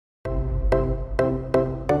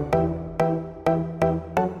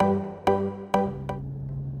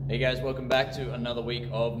Guys, welcome back to another week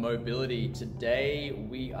of mobility. Today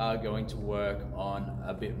we are going to work on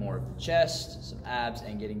a bit more of the chest, some abs,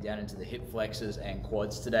 and getting down into the hip flexors and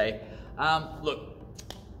quads today. Look,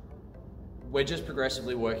 we're just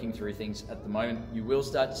progressively working through things at the moment. You will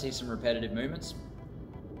start to see some repetitive movements.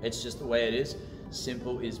 It's just the way it is.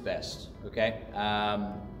 Simple is best, okay?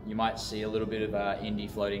 You might see a little bit of Indy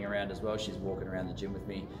floating around as well. She's walking around the gym with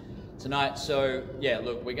me tonight. So yeah,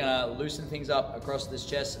 look, we're gonna loosen things up across this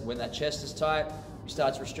chest. When that chest is tight, we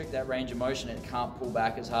start to restrict that range of motion and it can't pull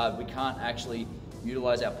back as hard. We can't actually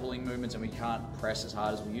utilize our pulling movements and we can't press as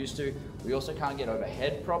hard as we used to. We also can't get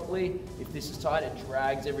overhead properly. If this is tight, it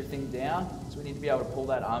drags everything down. So we need to be able to pull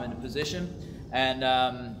that arm into position. And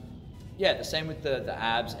yeah, the same with the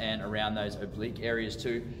abs and around those oblique areas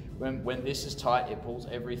too. When this is tight, it pulls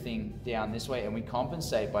everything down this way and we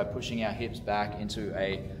compensate by pushing our hips back into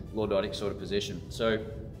a lordotic sort of position. So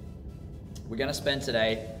we're gonna spend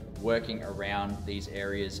today working around these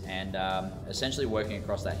areas and essentially working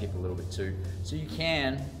across that hip a little bit too, so you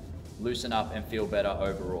can loosen up and feel better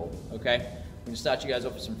overall, okay? We're gonna start you guys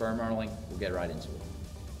off with some foam rolling. We'll get right into it.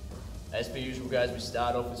 As per usual, guys, we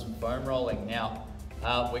start off with some foam rolling. Now,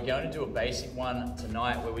 we're going to do a basic one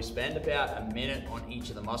tonight where we spend about a minute on each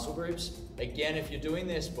of the muscle groups. Again, if you're doing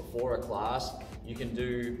this before a class, you can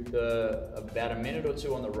do about a minute or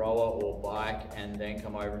two on the rower or bike and then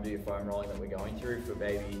come over and do your foam rolling that we're going through for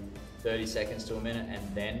maybe 30 seconds to a minute and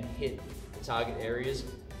then hit the target areas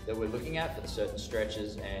that we're looking at for the certain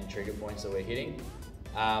stretches and trigger points that we're hitting.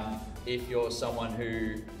 If you're someone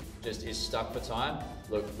who just is stuck for time,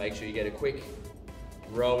 look, make sure you get a quick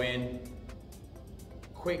row in,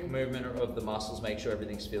 quick movement of the muscles, make sure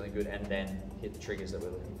everything's feeling good, and then hit the triggers that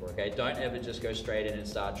we're looking for, okay? Don't ever just go straight in and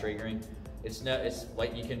start triggering. It's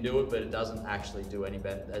like you can do it, but it doesn't actually do any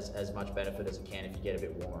as much benefit as it can if you get a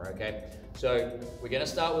bit warmer, okay? So we're gonna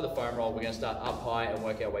start with a foam roll. We're gonna start up high and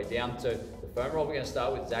work our way down. So the foam roll we're gonna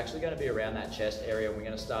start with is actually gonna be around that chest area. We're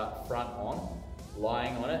gonna start front on,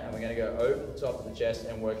 lying on it, and we're gonna go over the top of the chest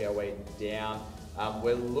and work our way down.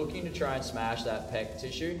 We're looking to try and smash that pec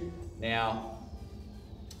tissue. Now,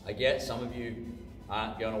 I get some of you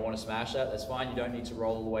aren't going to want to smash that. That's fine. You don't need to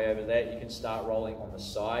roll all the way over there. You can start rolling on the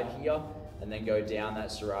side here and then go down that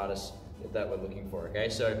serratus that we're looking for, okay?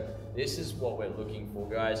 So this is what we're looking for,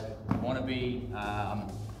 guys. We want to be, go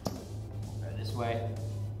this way.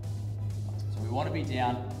 So we want to be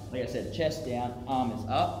down, like I said, chest down, arm is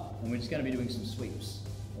up, and we're just going to be doing some sweeps,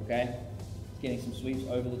 okay? Getting some sweeps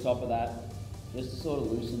over the top of that, just to sort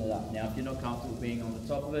of loosen it up. Now, if you're not comfortable being on the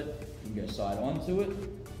top of it, you can go side onto it,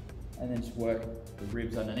 and then just work the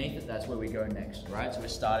ribs underneath it. That's where we go next, right? So we're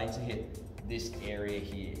starting to hit this area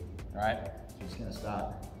here, right? So we're just gonna start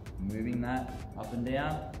moving that up and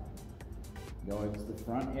down, go over to the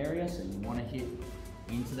front area. So you wanna hit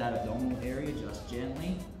into that abdominal area just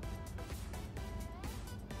gently.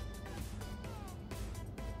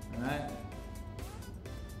 All right?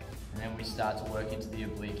 And then we start to work into the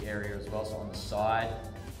oblique area as well. So on the side,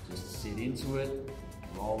 just sit into it,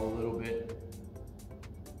 roll a little bit.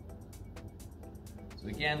 So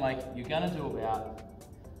again, like you're gonna do about,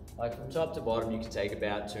 like from top to bottom, you can take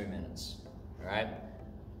about 2 minutes, all right?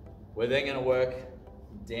 We're then gonna work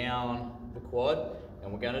down the quad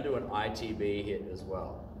and we're gonna do an ITB hit as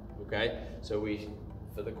well, okay? So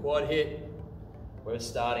for the quad hit, we're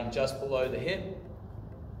starting just below the hip,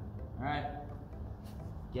 all right?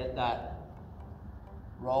 Get that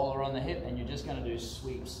roller on the hip and you're just gonna do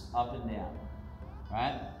sweeps up and down,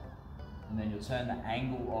 right? And then you'll turn the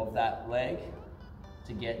angle of that leg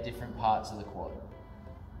to get different parts of the quad,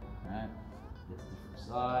 right? Get to different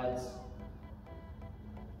sides.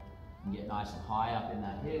 And get nice and high up in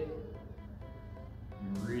that hip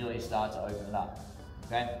and really start to open it up,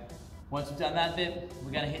 okay? Once we've done that bit, we're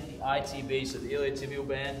gonna hit the ITB, so the iliotibial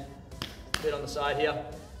band, bit on the side here.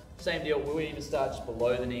 Same deal, we need to start just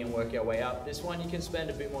below the knee and work our way up. This one you can spend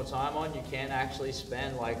a bit more time on. You can actually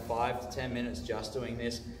spend like 5 to 10 minutes just doing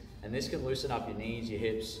this, and this can loosen up your knees, your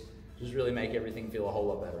hips, just really make everything feel a whole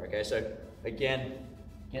lot better, okay? So again,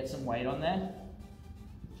 get some weight on there,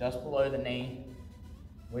 just below the knee.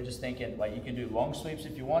 We're just thinking, like you can do long sweeps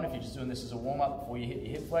if you want, if you're just doing this as a warm-up before you hit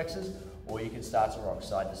your hip flexors, or you can start to rock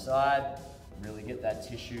side to side, really get that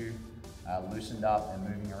tissue loosened up and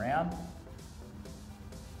moving around.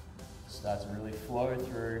 Start to really flow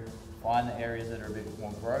through, find the areas that are a bit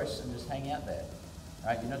more gross and just hang out there,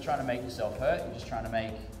 right? You're not trying to make yourself hurt, you're just trying to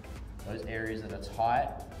make those areas that are tight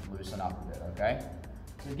loosen up a bit, okay?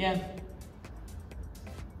 So again,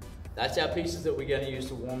 that's our pieces that we're going to use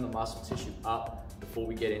to warm the muscle tissue up before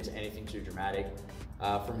we get into anything too dramatic.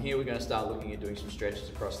 From here, we're going to start looking at doing some stretches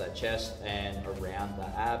across that chest and around the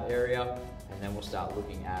ab area, and then we'll start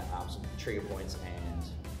looking at some trigger points and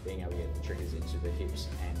being able to get the triggers into the hips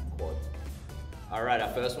and quad. All right,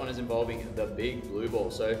 our first one is involving the big blue ball.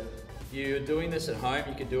 So if you're doing this at home,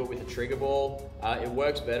 you can do it with a trigger ball. It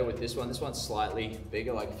works better with this one. This one's slightly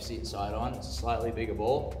bigger, like if you see it side on, it's a slightly bigger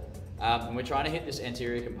ball. And we're trying to hit this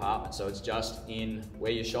anterior compartment, so it's just in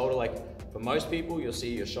where your shoulder, like for most people, you'll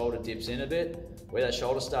see your shoulder dips in a bit. Where that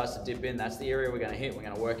shoulder starts to dip in, that's the area we're going to hit. We're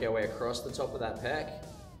going to work our way across the top of that pec.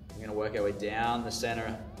 We're going to work our way down the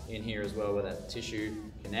center in here as well, where that tissue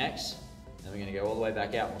connects. Then we're going to go all the way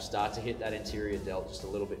back out, and we'll start to hit that anterior delt just a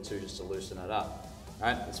little bit too, just to loosen it up. All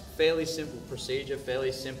right, it's a fairly simple procedure,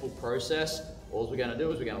 fairly simple process. All we're going to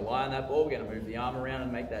do is we're going to lie on that ball, we're going to move the arm around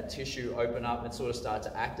and make that tissue open up and sort of start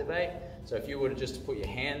to activate. So if you were to just put your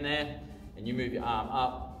hand there and you move your arm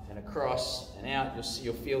up and across and out,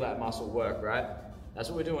 you'll feel that muscle work, right? That's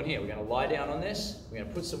what we're doing here. We're going to lie down on this, we're going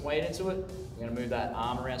to put some weight into it, we're going to move that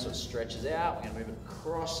arm around so it stretches out, we're going to move it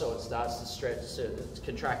across so it starts to stretch, to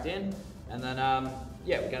contract in, and then,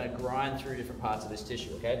 yeah, we're going to grind through different parts of this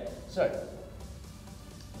tissue, okay? So,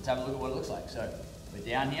 let's have a look at what it looks like. So, we're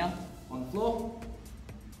down here on the floor,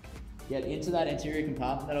 get into that anterior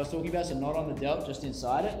compartment that I was talking about, so not on the delt, just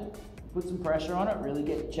inside it. Put some pressure on it, really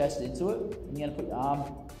get your chest into it, and you're going to put your arm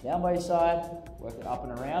down by your side, work it up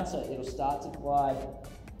and around so it'll start to glide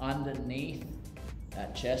underneath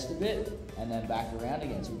that chest a bit, and then back around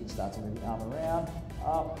again, so we can start to move the arm around,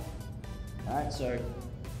 up. All right, so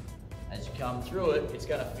as you come through it, it's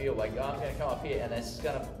going to feel like your arm's going to come up here, and it's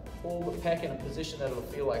going to pull the pec in a position that it'll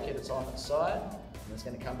feel like it's on its side, and it's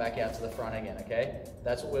going to come back out to the front again, okay?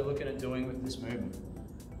 That's what we're looking at doing with this movement.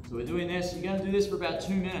 So we're doing this, you're going to do this for about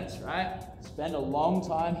 2 minutes, right? Spend a long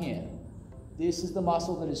time here. This is the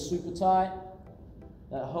muscle that is super tight,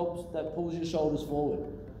 that pulls your shoulders forward.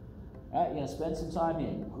 All right, you're going to spend some time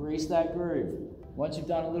here, grease that groove. Once you've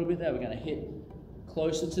done a little bit there, we're going to hit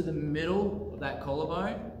closer to the middle of that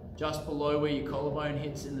collarbone, just below where your collarbone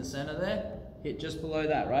hits in the center there. Hit just below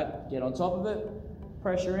that, right? Get on top of it,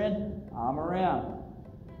 pressure in, arm around.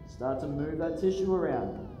 Start to move that tissue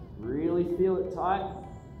around. Really feel it tight.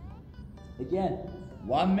 Again,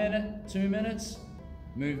 1 minute, 2 minutes,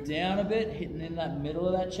 move down a bit, hitting in that middle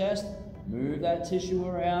of that chest, move that tissue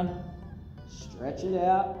around, stretch it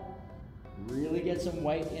out, really get some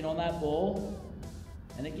weight in on that ball.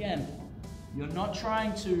 And again, you're not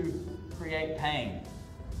trying to create pain,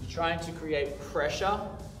 you're trying to create pressure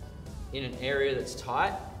in an area that's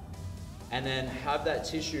tight, and then have that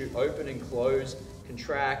tissue open and close,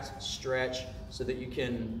 contract, stretch, so that you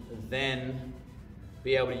can then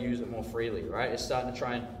be able to use it more freely, right? It's starting to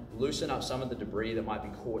try and loosen up some of the debris that might be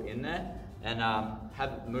caught in there, and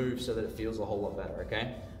have it move so that it feels a whole lot better,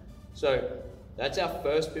 okay? So that's our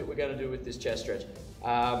first bit we're gonna do with this chest stretch.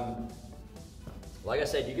 Like I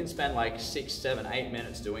said, you can spend like 6, 7, 8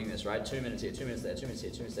 minutes doing this, right? 2 minutes here, 2 minutes there, 2 minutes here,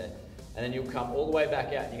 2 minutes there. And then you'll come all the way back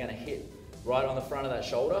out and you're gonna hit right on the front of that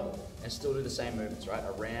shoulder and still do the same movements, right?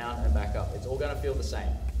 Around and back up. It's all gonna feel the same,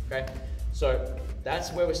 okay? So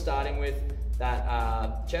that's where we're starting with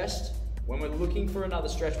that chest. When we're looking for another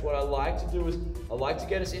stretch, what I like to do is I like to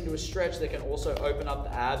get us into a stretch that can also open up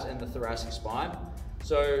the abs and the thoracic spine.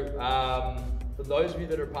 So for those of you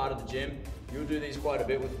that are part of the gym, you'll do these quite a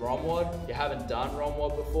bit with ROMWOD. If you haven't done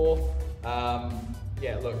ROMWOD before,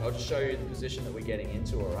 yeah, look, I'll just show you the position that we're getting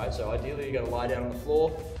into, all right? So ideally, you're gonna lie down on the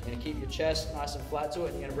floor, you're gonna keep your chest nice and flat to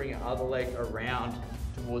it, and you're gonna bring your other leg around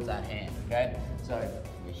towards that hand, okay? So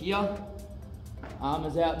you're here, arm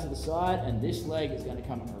is out to the side, and this leg is gonna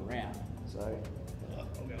come around. So I'll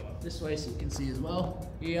go up this way so you can see as well,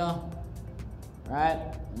 here, right?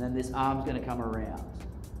 And then this arm's gonna come around.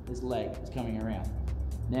 This leg is coming around.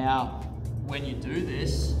 Now, when you do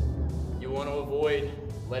this, you want to avoid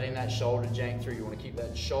letting that shoulder jank through. You want to keep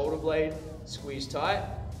that shoulder blade squeezed tight.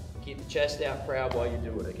 Keep the chest out proud while you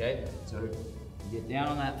do it, okay? So you get down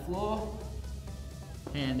on that floor,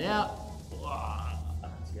 hand out.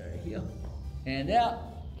 Let's go here. Hand out,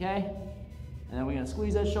 okay? And then we're going to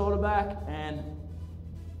squeeze that shoulder back and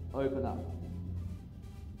open up.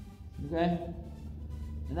 Okay?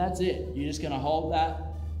 And that's it. You're just going to hold that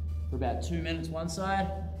for about 2 minutes one side,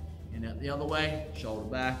 and out the other way, shoulder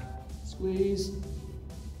back, squeeze,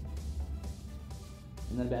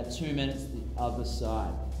 and then about 2 minutes the other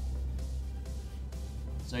side.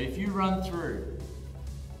 So if you run through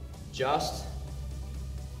just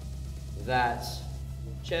that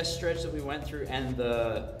chest stretch that we went through and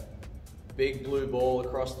the big blue ball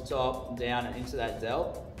across the top, down and into that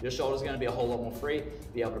delt, your shoulder's gonna be a whole lot more free,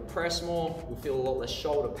 be able to press more, you'll feel a lot less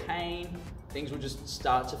shoulder pain, things will just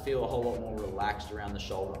start to feel a whole lot more relaxed around the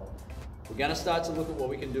shoulder. We're gonna start to look at what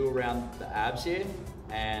we can do around the abs here,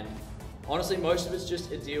 and honestly, most of it's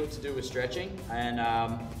just a deal to do with stretching. And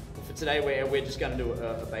for today, we're just gonna do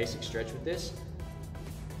a basic stretch with this.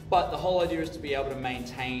 But the whole idea is to be able to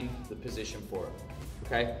maintain the position for it,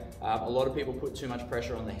 okay? A lot of people put too much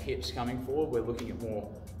pressure on the hips coming forward. We're looking at more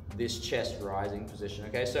this chest rising position,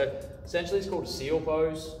 okay? So essentially it's called a seal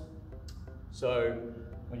pose. So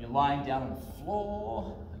when you're lying down on the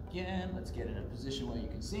floor, again, let's get in a position where you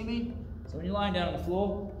can see me. So when you're lying down on the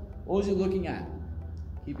floor, all you're looking at,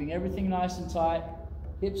 keeping everything nice and tight,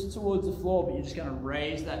 hips towards the floor, but you're just gonna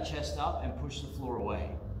raise that chest up and push the floor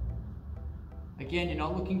away. Again, you're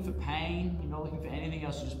not looking for pain, you're not looking for anything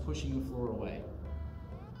else, you're just pushing the floor away.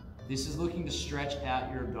 This is looking to stretch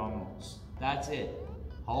out your abdominals. That's it.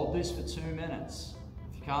 Hold this for 2 minutes.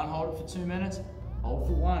 If you can't hold it for 2 minutes, hold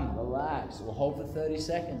for 1, relax, or hold for 30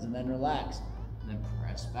 seconds and then relax, and then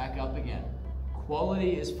press back up again.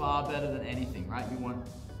 Quality is far better than anything, right? You want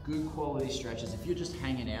good quality stretches. If you're just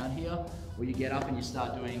hanging out here, or you get up and you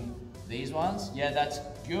start doing these ones, yeah, that's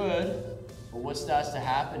good, but what starts to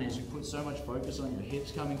happen is you put so much focus on your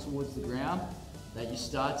hips coming towards the ground that you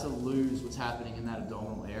start to lose what's happening in that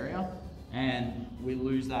abdominal area, and we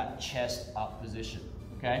lose that chest up position,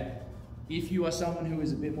 okay? If you are someone who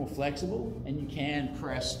is a bit more flexible and you can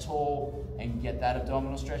press tall and get that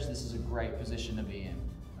abdominal stretch, this is a great position to be in,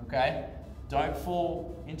 okay? Don't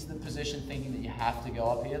fall into the position thinking that you have to go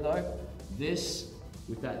up here though. This,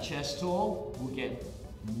 with that chest tall, will get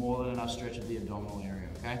more than enough stretch of the abdominal area,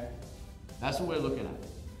 okay? That's what we're looking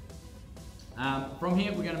at. From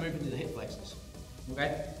here, we're gonna move into the hip flexors,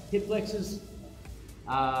 okay? Hip flexors,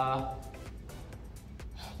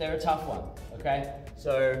 they're a tough one, okay?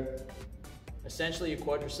 So essentially your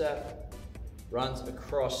quadricep runs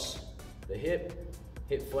across the hip.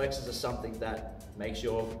 Hip flexors are something that makes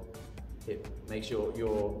your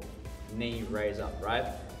knee raise up, right?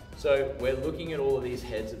 So we're looking at all of these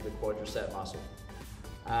heads of the quadricep muscle.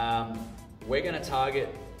 We're gonna target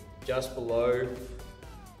just below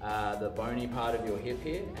the bony part of your hip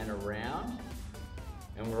here and around.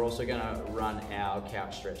 And we're also gonna run our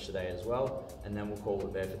couch stretch today as well, and then we'll call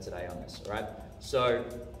it there for today on this, all right? So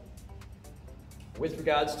with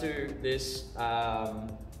regards to this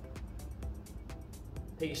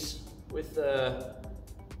piece with the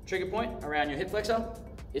trigger point around your hip flexor,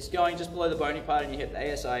 it's going just below the bony part in your hip, the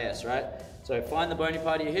ASIS, right? So find the bony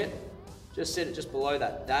part of your hip, just sit it just below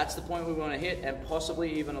that. That's the point we want to hit, and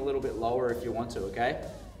possibly even a little bit lower if you want to, okay?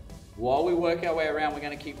 While we work our way around, we're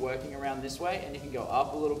going to keep working around this way, and you can go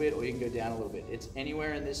up a little bit or you can go down a little bit. It's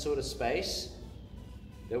anywhere in this sort of space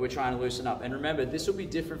that we're trying to loosen up. And remember, this will be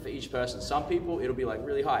different for each person. Some people, it'll be like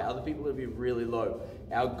really high. Other people, it'll be really low.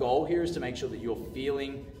 Our goal here is to make sure that you're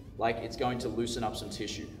feeling like it's going to loosen up some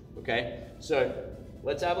tissue, okay? So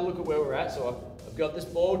let's have a look at where we're at. So I've got this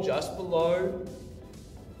ball just below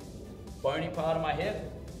bony part of my hip,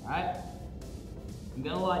 all right? I'm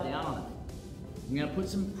gonna lie down on it. I'm gonna put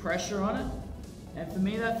some pressure on it, and for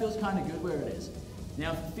me that feels kind of good where it is.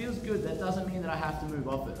 Now if it feels good, that doesn't mean that I have to move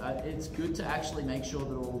off it. It's good to actually make sure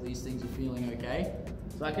that all these things are feeling okay.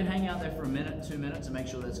 So I can hang out there for a minute, 2 minutes to make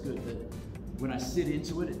sure that's good. That when I sit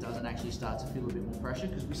into it, it doesn't actually start to feel a bit more pressure,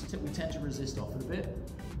 because we tend to resist off it a bit.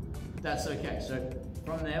 That's okay. So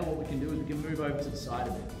from there, what we can do is we can move over to the side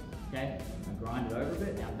of it, okay? And grind it over a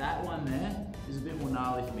bit. Now that one there is a bit more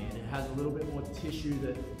gnarly for me, and it has a little bit more tissue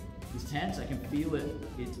that is tense. I can feel it.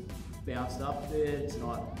 It's bounced up a bit. It's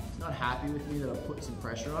not happy with me that I've put some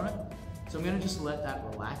pressure on it. So I'm gonna just let that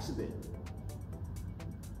relax a bit.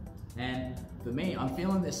 And for me, I'm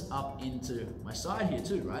feeling this up into my side here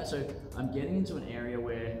too, right? So I'm getting into an area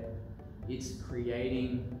where it's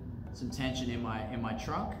creating some tension in my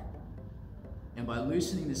trunk. And by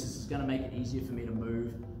loosening this, this is gonna make it easier for me to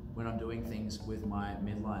move when I'm doing things with my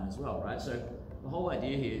midline as well, right? So the whole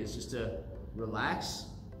idea here is just to relax,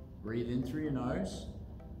 breathe in through your nose,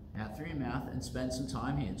 out through your mouth, and spend some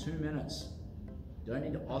time here, 2 minutes. Don't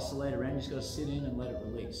need to oscillate around, you just gotta sit in and let it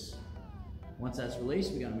release. Once that's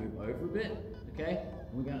released, we're gonna move over a bit, okay?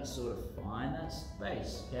 And we're gonna sort of find that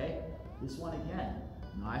space, okay? This one again,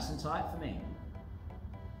 nice and tight for me.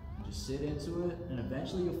 Just sit into it, and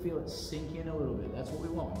eventually you'll feel it sink in a little bit. That's what we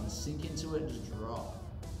want. We want to sink into it and just drop.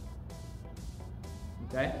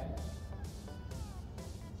 Okay?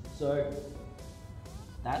 So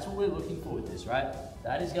that's what we're looking for with this, right?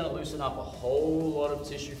 That is going to loosen up a whole lot of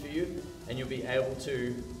tissue for you, and you'll be able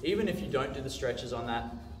to, even if you don't do the stretches on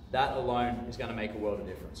that, that alone is going to make a world of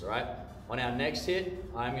difference, all right? On our next hit,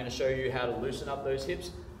 I'm going to show you how to loosen up those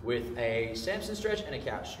hips with a Samson stretch and a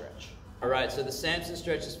couch stretch. All right, so the Samson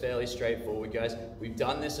stretch is fairly straightforward, guys. We've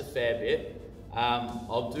done this a fair bit.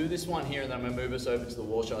 I'll do this one here and then I'm gonna move us over to the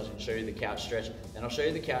wall shot and show you the couch stretch. And I'll show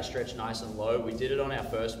you the couch stretch nice and low. We did it on our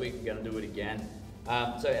first week, we're gonna do it again.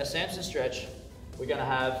 So our Samson stretch, we're gonna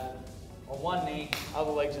have on one knee,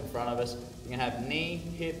 other legs in front of us. We're gonna have knee,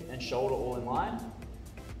 hip, and shoulder all in line.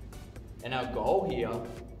 And our goal here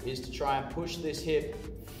is to try and push this hip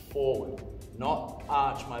forward, not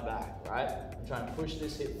arch my back, right? I'm trying to push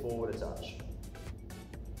this hip forward a touch.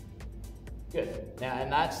 Good. Now,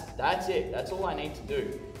 and that's it. That's all I need to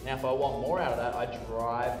do. Now, if I want more out of that, I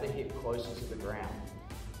drive the hip closer to the ground.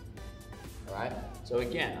 All right? So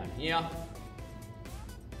again, I'm here. I'm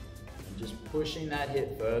just pushing that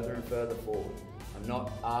hip further and further forward. I'm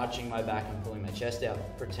not arching my back and pulling my chest out,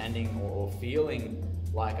 pretending or feeling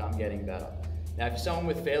like I'm getting better. Now, if you're someone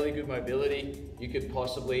with fairly good mobility, you could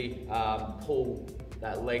possibly pull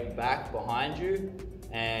that leg back behind you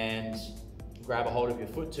and grab a hold of your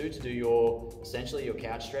foot too to do essentially your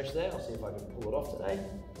couch stretch there. I'll see if I can pull it off today.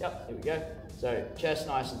 Yep, here we go. So chest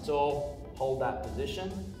nice and tall, hold that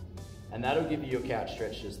position, and that'll give you your couch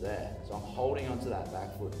stretch just there. So I'm holding onto that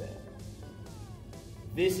back foot there.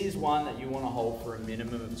 This is one that you want to hold for a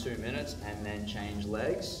minimum of 2 minutes and then change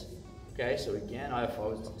legs. Okay, so again, if I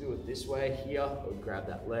was to do it this way here, I would grab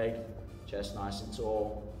that leg, chest nice and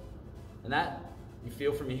tall, and that you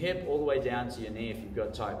feel from your hip all the way down to your knee if you've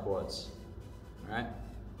got tight quads. All right,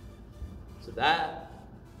 so that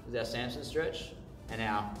is our Samson stretch and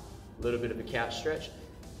our little bit of a couch stretch.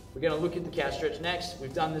 We're going to look at the couch stretch next.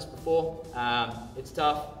 We've done this before. It's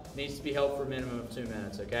tough, needs to be held for a minimum of 2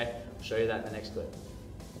 minutes, okay? I'll show you that in the next clip.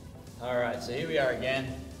 All right, so here we are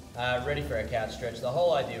again, ready for our couch stretch. The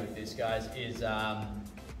whole idea with this, guys, is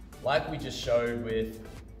like we just showed with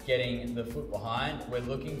getting the foot behind, we're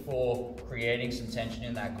looking for creating some tension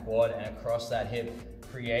in that quad and across that hip,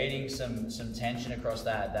 creating some tension across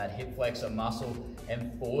that hip flexor muscle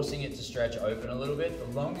and forcing it to stretch open a little bit.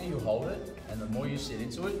 The longer you hold it and the more you sit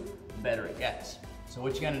into it, the better it gets. So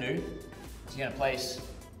what you're gonna do is you're gonna place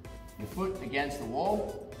your foot against the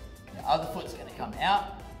wall, your other foot's gonna come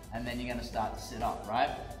out, and then you're gonna start to sit up, right?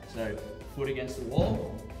 So foot against the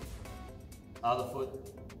wall, other foot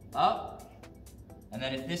up, and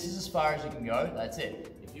then if this is as far as you can go, that's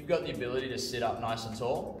it. If you've got the ability to sit up nice and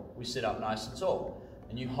tall, we sit up nice and tall.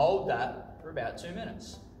 And you hold that for about 2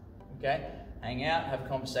 minutes, okay? Hang out, have a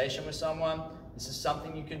conversation with someone. This is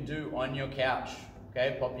something you can do on your couch,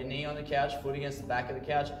 okay? Pop your knee on the couch, foot against the back of the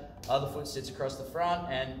couch, other foot sits across the front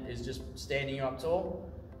and is just standing you up tall.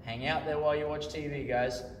 Hang out there while you watch TV,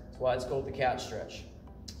 guys. That's why it's called the couch stretch.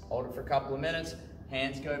 Hold it for a couple of minutes,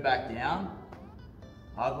 hands go back down,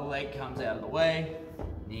 other leg comes out of the way,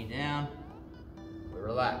 knee down, we're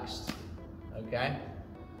relaxed, okay?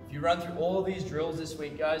 If you run through all of these drills this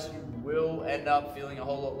week, guys, you will end up feeling a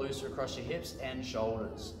whole lot looser across your hips and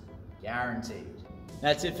shoulders, guaranteed.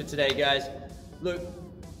 That's it for today, guys. Look,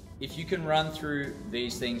 if you can run through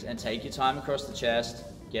these things and take your time across the chest,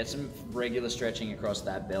 get some regular stretching across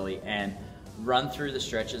that belly, and run through the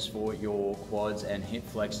stretches for your quads and hip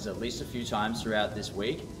flexors at least a few times throughout this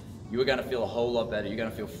week, you are gonna feel a whole lot better. You're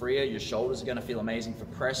gonna feel freer, your shoulders are gonna feel amazing for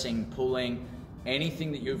pressing, pulling,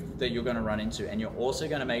 anything that you're gonna run into. And you're also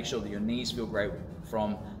gonna make sure that your knees feel great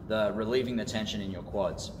from relieving the tension in your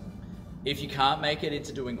quads. If you can't make it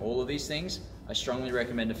into doing all of these things, I strongly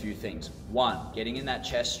recommend a few things. 1, getting in that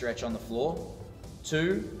chest stretch on the floor.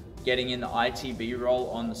 2, getting in the ITB roll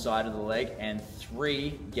on the side of the leg. And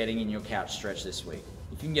 3, getting in your couch stretch this week.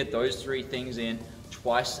 If you can get those 3 things in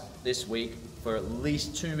twice this week for at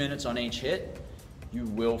least 2 minutes on each hit, you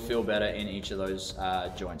will feel better in each of those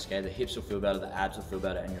joints, okay? The hips will feel better, the abs will feel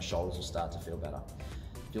better, and your shoulders will start to feel better.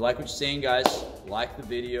 If you like what you're seeing, guys, like the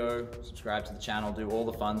video, subscribe to the channel, do all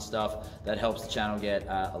the fun stuff that helps the channel get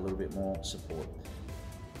a little bit more support.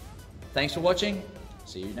 Thanks for watching.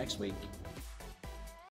 See you next week.